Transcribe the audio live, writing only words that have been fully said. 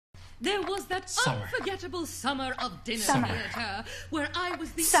There was that Summer. unforgettable summer of dinner Summer. theater where I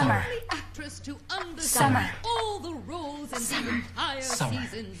was the Summer. only actress to understand Summer. all the roles in the entire Summer.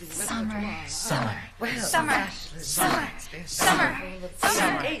 season's Summer. repertoire. Summer. Summer. Summer. Summer. Summer.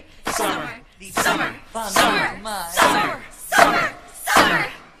 Summer. Summer. Summer. Summer. Summer. Summer.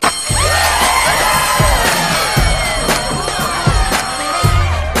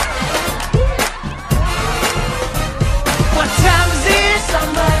 What time is it?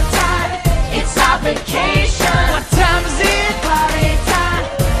 Summertime. It's our vacation. What time is it? Party time.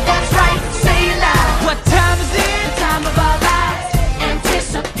 That's right, say it loud. What time is it? The time of our lives.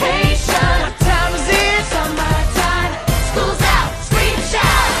 Anticipation. What time is it? Summertime. School's out, scream,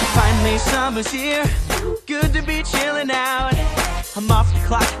 shout. Finally summer's here, good to be chilling out. I'm off the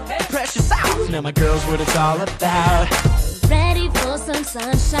clock, the pressure's out. Now my girl's what it's all about. Ready for some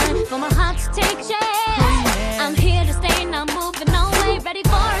sunshine, for my heart to take a chance. I'm here to stay, not moving away. Ready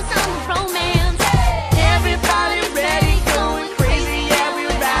for a summer romance. Everybody ready, going crazy, yeah,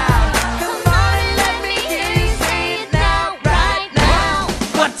 we're out. Come on and let me hear you say it now, right now.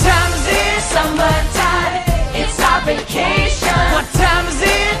 What time is it? Summertime. It's our vacation. What time is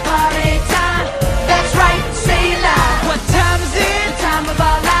it? Party time. That's right, say it loud. What time is it? The time of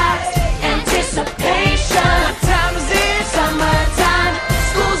our lives. Anticipation. What time is it? Summertime.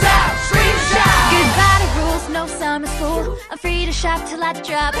 School's out, scream, shout. Goodbye to rules, no summer school. I'm free to shop till I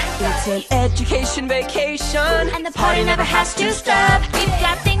drop. It's an education vacation, And the party never has to stop. We've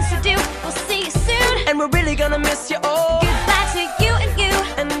got things to do, we'll see you soon. and we're really gonna miss you all. Goodbye to you and you.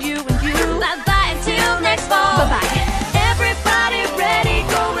 And you and you. Bye-bye until next fall. Bye-bye.